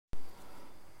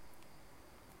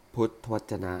พุทธว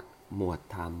จนะ หมวด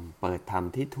ธรรม เปิดธรรม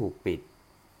ที่ถูกปิด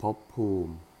ภพภู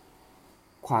มิ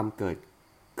ความเกิด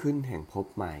ขึ้นแห่งภพ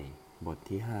ใหม่ บท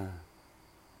ที่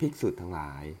 5 ภิกษุทั้งหล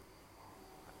าย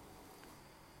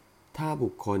ถ้าบุ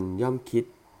คคลย่อมคิด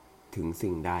ถึง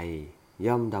สิ่งใด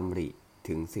ย่อมดำริ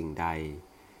ถึงสิ่งใด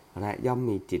และย่อม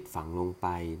มีจิตฝังลงไป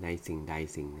ในสิ่งใด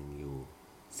สิ่งหนึ่งอยู่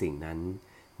สิ่งนั้น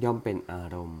ย่อมเป็นอา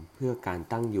รมณ์เพื่อการ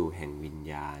ตั้งอยู่แห่งวิญ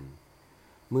ญาณ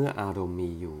เมื่ออารมณ์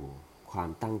มีอยู่ควา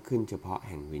มตั้งขึ้นเฉพาะแ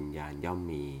ห่งวิญญาณย่อม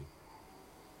มี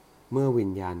เมื่อวิ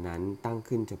ญญาณนั้นตั้ง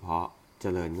ขึ้นเฉพาะเจ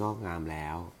ริญงอกงามแล้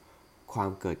ว ควา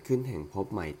มเกิดขึ้นแห่งภพ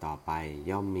ใหม่ต่อไป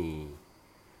ย่อมมี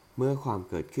เมื่อความ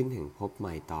เกิดขึ้นแห่งภพให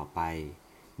ม่ต่อไป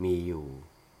มีอยู่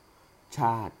ช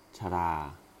าติ ชรา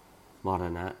มร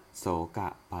ณะ โศกะ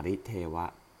ปริเทวะ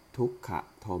ทุกขะ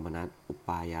โทมนัส อุป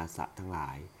าญาสะทั้งหลา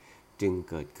ยจึง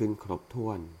เกิดขึ้นครบถ้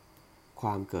วน คว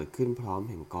ามเกิดขึ้นพร้อม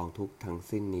แห่งกองทุกข์ทั้ง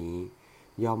สิ้นนี้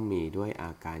ย่อมมีด้วยอ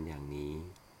าการอย่างนี้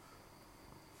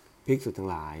ภิกษุทั้ง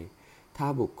หลาย ถ้า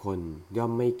บุคคลย่อ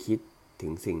มไม่คิดถึ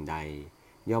งสิ่งใด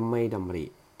ย่อมไม่ดำริ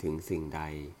ถึงสิ่งใด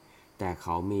แต่เข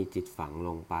ามีจิตฝังล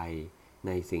งไปใน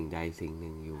สิ่งใดสิ่งห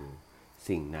นึ่งอยู่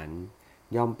สิ่งนั้น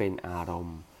ย่อมเป็นอารม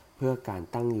ณ์เพื่อการ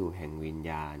ตั้งอยู่แห่งวิญ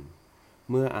ญาณ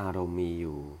เมื่ออารมณ์มีอ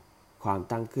ยู่ความ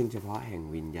ตั้งขึ้นเฉพาะแห่ง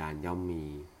วิญญาณย่อมมี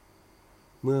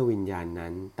เมื่อวิญญาณ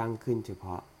นั้นตั้งขึ้นเฉพ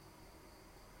าะ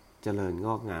เจริญง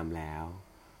อกงามแล้ว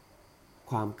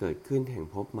ความเกิดขึ้นแห่ง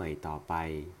ภพใหม่ต่อไป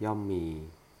ย่อมมี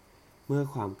เมื่อ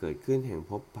ความเกิดขึ้นแห่ง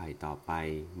ภพใหม่ต่อไป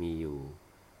มีอยู่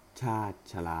ชาติ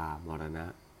ชรา มรณะ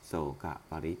โศกะ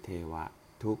ปริเทวะ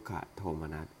ทุกขะ โทม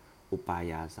นัส อุปา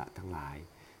ญาสะทั้งหลาย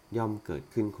ย่อมเกิด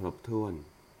ขึ้นครบถ้วน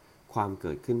ความเ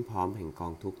กิดขึ้นพร้อมแห่งกอ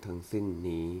งทุกข์ทั้งสิ้น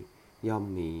นี้ย่อม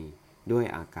มีด้วย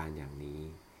อาการอย่างนี้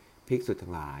ภิกษุทั้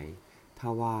งหลายถ้า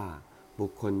ว่าบุ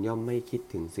คคลย่อมไม่คิด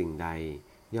ถึงสิ่งใด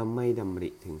ย่อมไม่ดำริ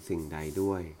ถึงสิ่งใด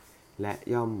ด้วยและ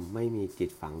ย่อมไม่มีจิต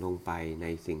ฝังลงไปใน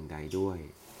สิ่งใดด้วย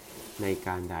ในก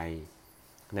ารใด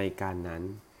ในการนั้น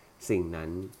สิ่งนั้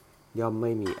นย่อมไ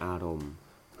ม่มีอารมณ์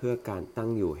เพื่อการตั้ง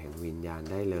อยู่แห่งวิญญาณ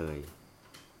ได้เลย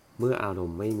เมื่ออาร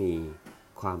มณ์ไม่มี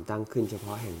ความตั้งขึ้นเฉพ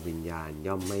าะแห่งวิญญาณ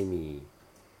ย่อมไม่มี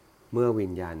เมื่อวิ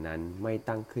ญญาณนั้นไม่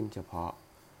ตั้งขึ้นเฉพาะ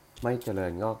ไม่เจริ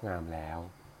ญงอกงามแล้ว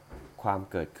ความ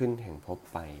เกิดขึ้นแห่งภพ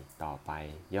ใหม่ต่อไป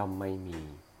ย่อมไม่มี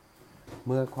เ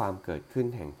มื่อความเกิดขึ้น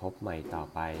แห่งภพใหม่ต่อ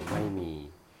ไปไม่มี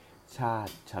ชา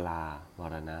ติ ชรา ม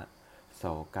รณะ โศ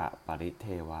กะ ปริเท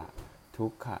วะ ทุ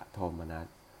กขะ โทมนัส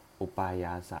อุปาญ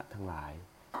าสะทั้งหลาย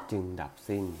จึงดับ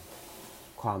สิ้น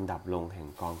ความดับลงแห่ง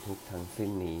กองทุกข์ทั้งสิ้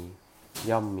นนี้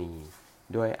ย่อมมี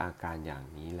ด้วยอาการอย่าง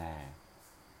นี้แล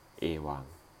เอวัง